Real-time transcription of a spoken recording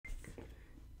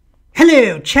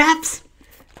Hello, chaps!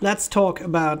 Let's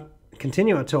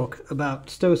continue our talk about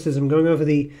Stoicism, going over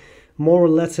the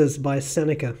moral letters by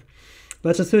Seneca.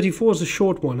 Letter 34 is a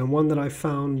short one, and one that I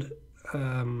found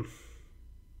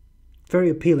very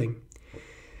appealing,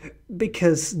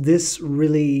 because this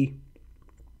really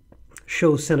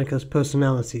shows Seneca's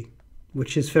personality,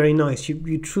 which is very nice.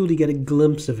 You truly get a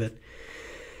glimpse of it.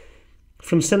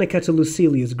 From Seneca to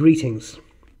Lucilius, greetings.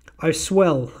 I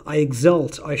swell, I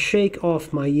exult, I shake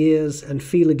off my years and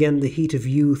feel again the heat of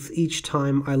youth each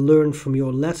time I learn from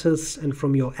your letters and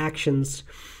from your actions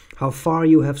how far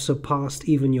you have surpassed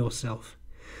even yourself.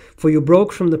 For you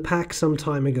broke from the pack some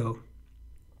time ago.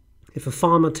 If a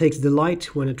farmer takes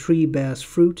delight when a tree bears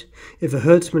fruit, if a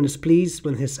herdsman is pleased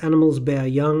when his animals bear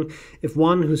young, if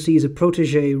one who sees a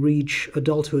protege reach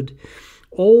adulthood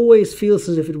always feels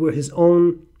as if it were his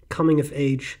own coming of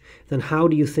age, then how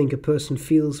do you think a person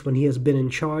feels when he has been in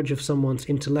charge of someone's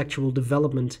intellectual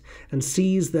development and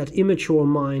sees that immature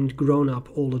mind grown up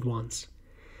all at once?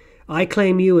 I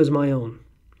claim you as my own.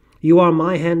 You are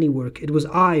my handiwork. It was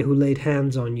I who laid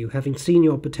hands on you, having seen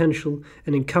your potential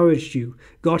and encouraged you,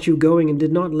 got you going and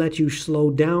did not let you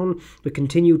slow down, but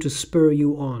continue to spur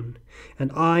you on. And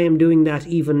I am doing that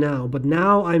even now, but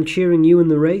now I am cheering you in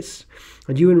the race,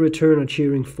 and you in return are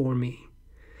cheering for me.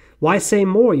 Why say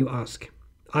more, you ask?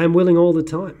 I am willing all the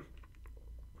time.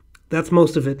 That's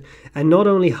most of it, and not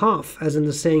only half, as in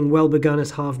the saying, well begun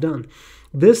is half done.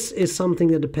 This is something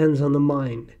that depends on the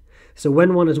mind. So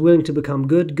when one is willing to become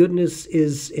good, goodness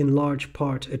is in large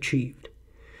part achieved.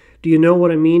 Do you know what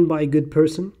I mean by a good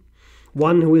person?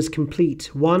 One who is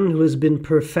complete, one who has been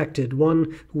perfected,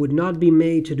 one who would not be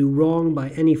made to do wrong by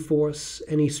any force,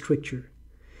 any stricture.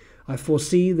 I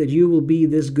foresee that you will be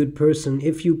this good person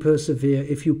if you persevere,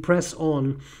 if you press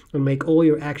on and make all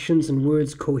your actions and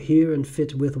words cohere and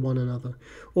fit with one another,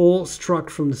 all struck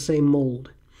from the same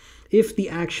mold. If the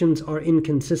actions are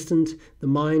inconsistent, the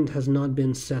mind has not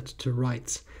been set to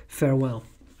rights. Farewell.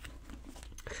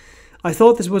 I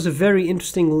thought this was a very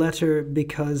interesting letter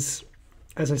because,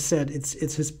 as I said, it's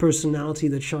his personality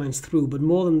that shines through. But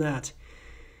more than that,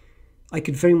 I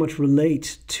could very much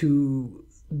relate to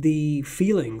the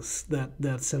feelings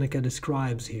that Seneca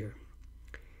describes here.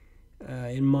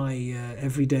 In my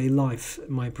everyday life,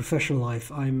 my professional life,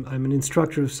 I'm an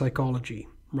instructor of psychology,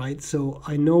 right? So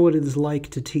I know what it is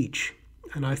like to teach,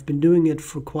 and I've been doing it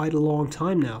for quite a long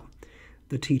time now,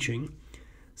 the teaching.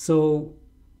 So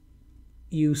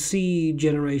you see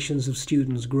generations of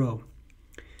students grow.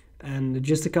 And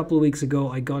just a couple of weeks ago,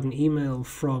 I got an email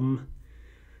from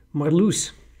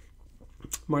Marloes.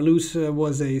 Marloes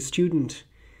was a student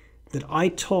that I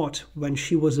taught when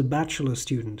she was a bachelor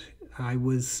student. I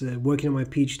was working on my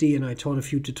PhD, and I taught a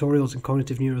few tutorials in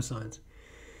cognitive neuroscience.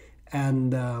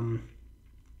 And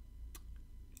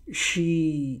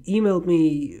she emailed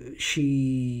me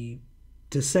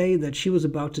to say that she was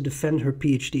about to defend her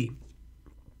PhD.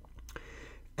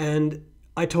 And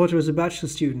I taught her as a bachelor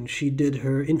student. She did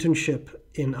her internship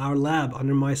in our lab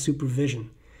under my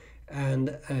supervision.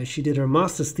 And she did her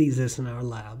master's thesis in our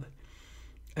lab.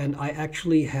 And I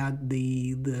actually had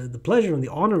the pleasure and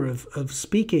the honor of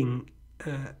speaking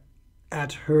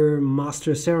at her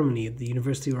master's ceremony at the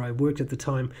university where I worked at the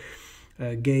time.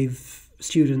 Gave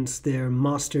students their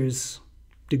master's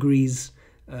degrees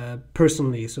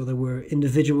personally. So there were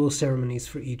individual ceremonies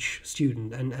for each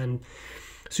student. And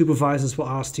supervisors were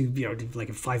asked to do like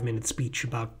a 5-minute speech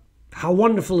about how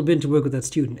wonderful it had been to work with that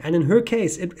student. And in her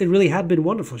case, it really had been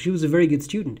wonderful. She was a very good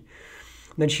student.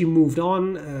 Then she moved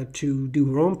on to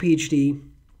do her own PhD,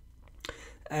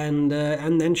 and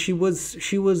then she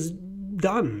was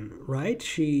done, right?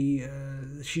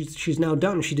 She's now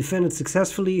done. She defended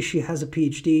successfully. She has a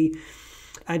PhD,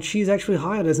 and she's actually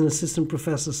hired as an assistant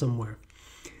professor somewhere.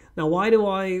 Now, why do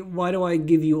I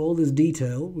give you all this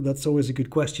detail? That's always a good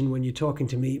question when you're talking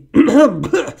to me.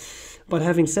 But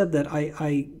having said that,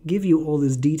 I give you all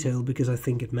this detail because I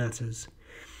think it matters.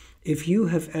 If you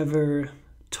have ever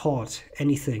taught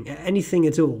anything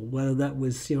at all, whether that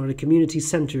was at a community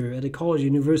center, at a college,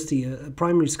 university, a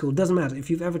primary school, doesn't matter. If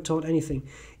you've ever taught anything,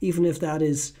 even if that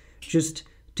is just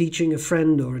teaching a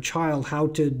friend or a child how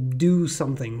to do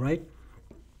something, right?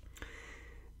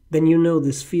 Then you know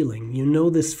this feeling. You know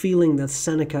this feeling that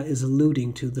Seneca is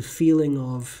alluding to, the feeling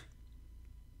of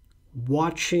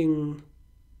watching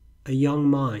a young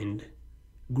mind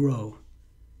grow.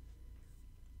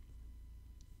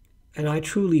 And I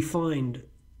truly find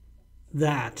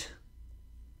that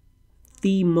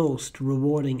the most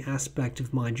rewarding aspect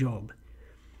of my job.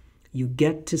 You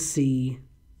get to see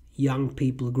young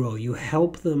people grow. You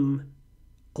help them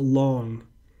along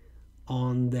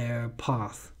on their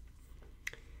path.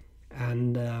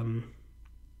 And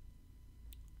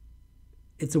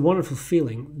it's a wonderful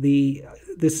feeling.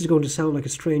 This is going to sound like a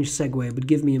strange segue, but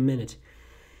give me a minute.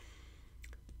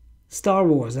 Star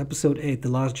Wars Episode 8, The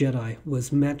Last Jedi,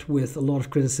 was met with a lot of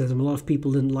criticism. A lot of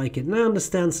people didn't like it, and I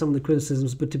understand some of the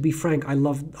criticisms. But to be frank, I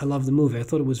love the movie. I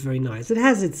thought it was very nice. It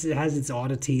has its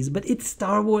oddities, but it's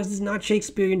Star Wars. It's not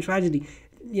Shakespearean tragedy.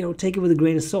 You know, take it with a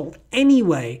grain of salt.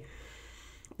 Anyway,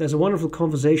 there's a wonderful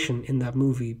conversation in that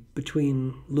movie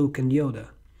between Luke and Yoda.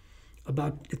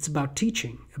 It's about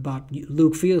teaching. About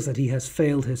Luke feels that he has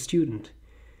failed his student,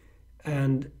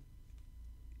 and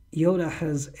Yoda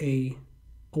has a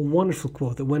wonderful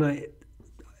quote that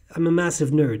I'm a massive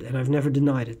nerd and I've never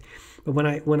denied it, but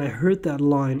when I heard that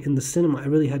line in the cinema, I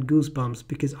really had goosebumps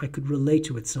because I could relate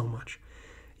to it so much.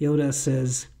 Yoda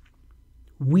says,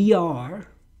 "We are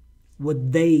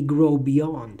what they grow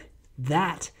beyond.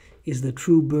 That is the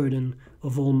true burden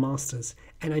of all masters."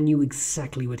 And I knew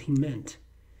exactly what he meant.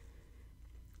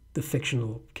 The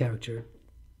fictional character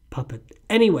puppet.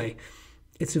 Anyway,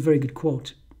 it's a very good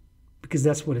quote because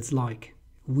that's what it's like.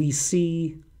 We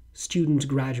see students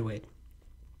graduate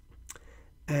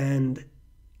and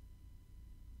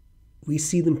we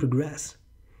see them progress.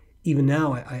 Even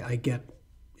now, I get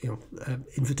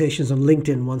invitations on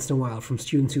LinkedIn once in a while from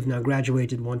students who've now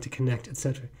graduated, want to connect,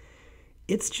 etc.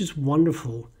 It's just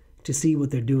wonderful to see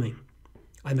what they're doing.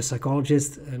 I'm a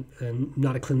psychologist, and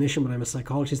not a clinician, but I'm a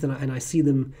psychologist, and I see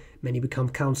them. Many become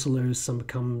counselors, some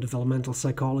become developmental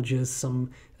psychologists,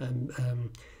 some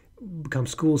become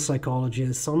school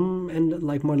psychologists, some, and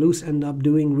like Marloes, end up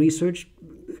doing research,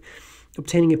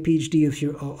 obtaining a PhD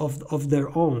of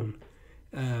their own.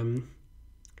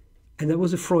 And that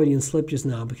was a Freudian slip just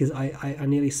now, because I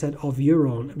nearly said of your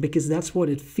own, because that's what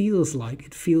it feels like.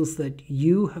 It feels that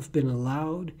you have been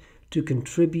allowed to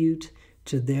contribute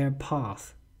to their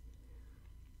path.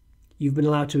 You've been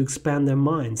allowed to expand their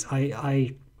minds.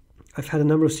 I've had a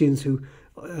number of students who,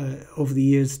 over the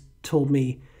years, told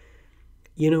me,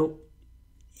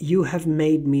 you have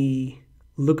made me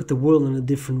look at the world in a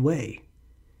different way,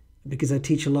 because I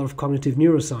teach a lot of cognitive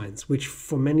neuroscience, which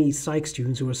for many psych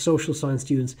students who are social science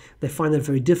students, they find that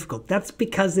very difficult. That's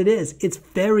because it is. It's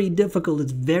very difficult.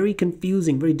 It's very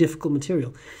confusing, very difficult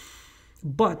material.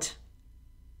 But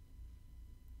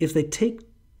if they take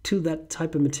to that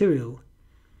type of material,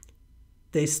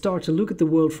 they start to look at the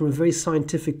world from a very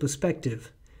scientific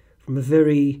perspective, from a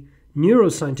very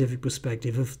neuroscientific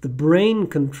perspective of the brain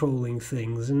controlling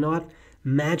things, and not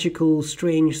magical,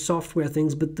 strange software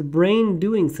things, but the brain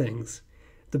doing things,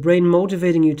 the brain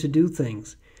motivating you to do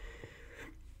things.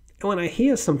 And when I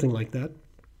hear something like that,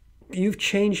 you've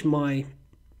changed my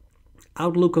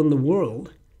outlook on the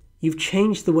world. You've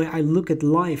changed the way I look at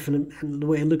life and the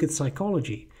way I look at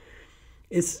psychology.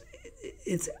 It's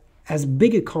as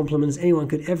big a compliment as anyone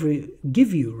could ever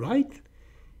give you, right?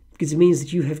 Because it means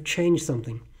that you have changed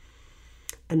something.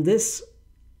 And this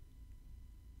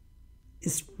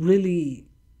is really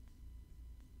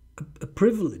a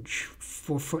privilege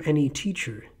for any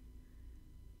teacher.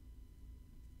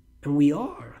 And we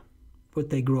are what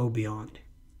they grow beyond.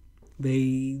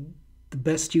 The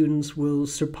best students will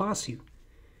surpass you,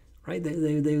 right?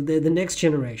 They're the next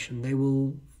generation. They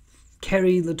will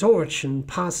carry the torch and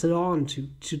pass it on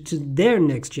to their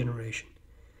next generation.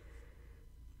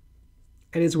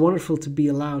 And it's wonderful to be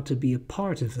allowed to be a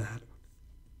part of that.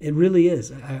 It really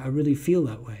is. I really feel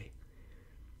that way.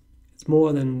 It's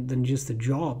more than just a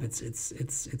job. It's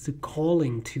a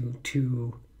calling to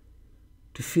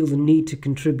feel the need to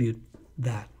contribute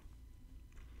that.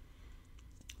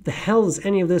 The hell does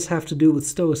any of this have to do with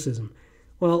Stoicism?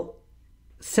 Well,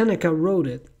 Seneca wrote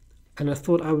it, and I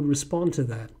thought I would respond to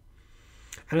that.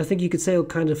 And I think you could say all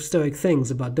kinds of Stoic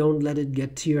things about don't let it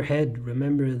get to your head.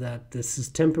 Remember that this is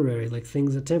temporary, like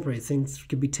things are temporary. Things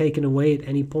could be taken away at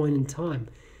any point in time.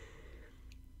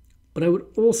 But I would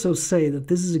also say that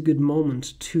this is a good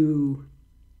moment to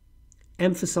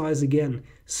emphasize again,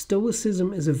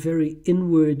 Stoicism is a very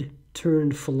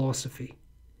inward-turned philosophy.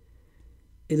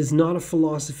 It is not a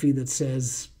philosophy that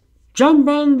says, jump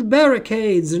on the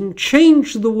barricades and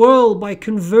change the world by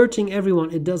converting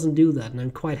everyone. It doesn't do that, and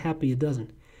I'm quite happy it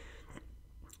doesn't.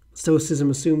 Stoicism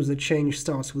assumes that change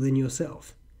starts within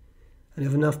yourself. And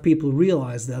if enough people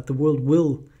realize that, the world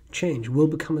will change, will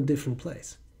become a different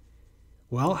place.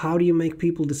 Well, how do you make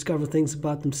people discover things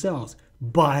about themselves?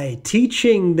 By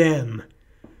teaching them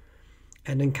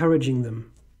and encouraging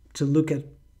them to look at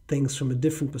things from a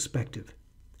different perspective.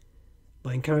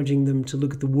 By encouraging them to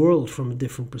look at the world from a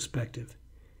different perspective.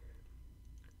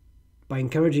 By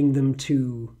encouraging them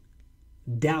to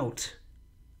doubt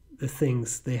the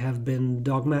things they have been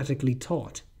dogmatically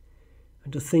taught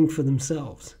and to think for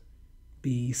themselves.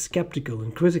 Be skeptical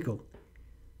and critical.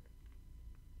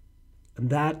 And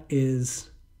that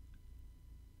is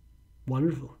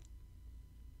wonderful.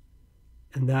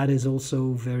 And that is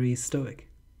also very Stoic,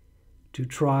 to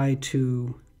try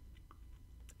to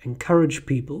encourage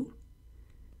people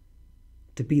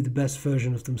to be the best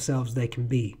version of themselves they can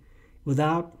be,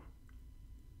 without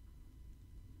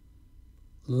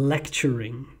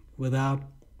lecturing, without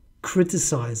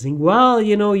criticizing. Well,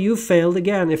 you failed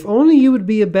again. If only you would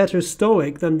be a better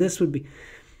Stoic, then this would be...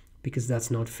 Because that's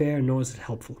not fair, nor is it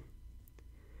helpful.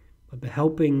 But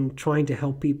trying to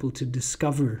help people to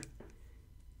discover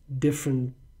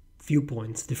different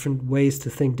viewpoints, different ways to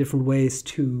think, different ways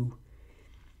to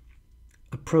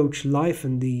approach life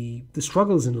and the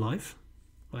struggles in life,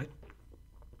 right,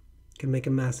 can make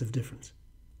a massive difference.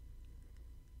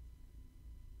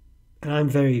 And I'm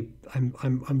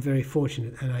very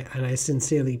fortunate, and I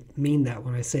sincerely mean that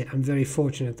when I say it. I'm very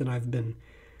fortunate that I've been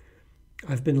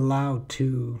allowed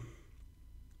to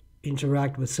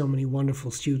interact with so many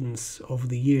wonderful students over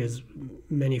the years,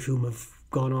 many of whom have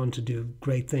gone on to do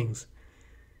great things.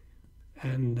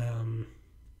 And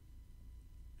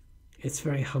it's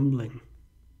very humbling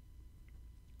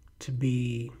to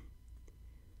be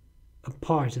a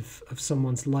part of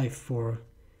someone's life for,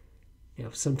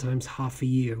 sometimes half a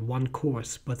year, one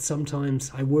course. But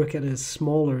sometimes I work at a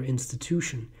smaller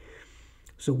institution,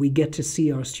 so we get to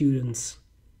see our students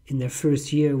in their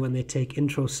first year when they take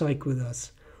intro psych with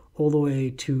us, all the way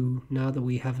to now that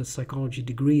we have a psychology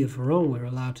degree of our own, we're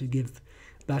allowed to give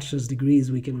bachelor's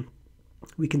degrees. We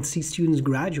can see students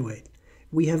graduate.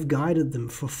 We have guided them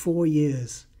for 4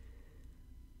 years,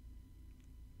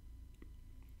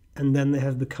 and then they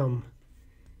have become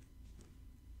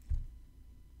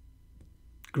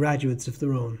graduates of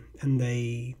their own, and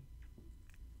they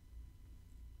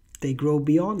grow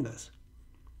beyond us,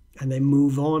 and they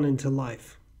move on into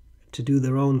life to do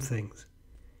their own things.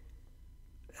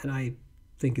 And I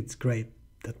think it's great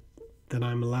that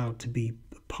I'm allowed to be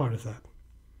a part of that.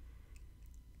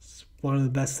 It's one of the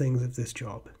best things of this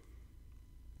job.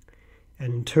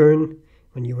 And in turn,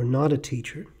 when you are not a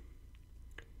teacher,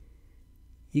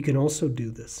 you can also do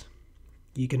this.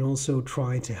 You can also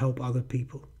try to help other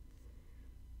people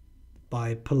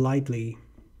by politely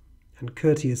and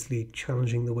courteously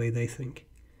challenging the way they think,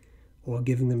 or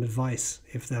giving them advice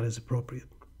if that is appropriate,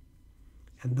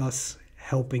 and thus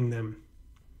helping them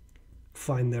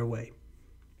find their way.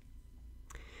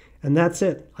 And that's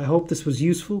it. I hope this was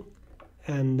useful,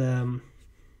 and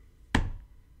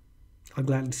I'll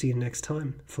gladly see you next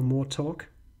time for more talk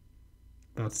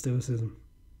about Stoicism.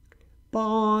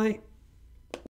 Bye!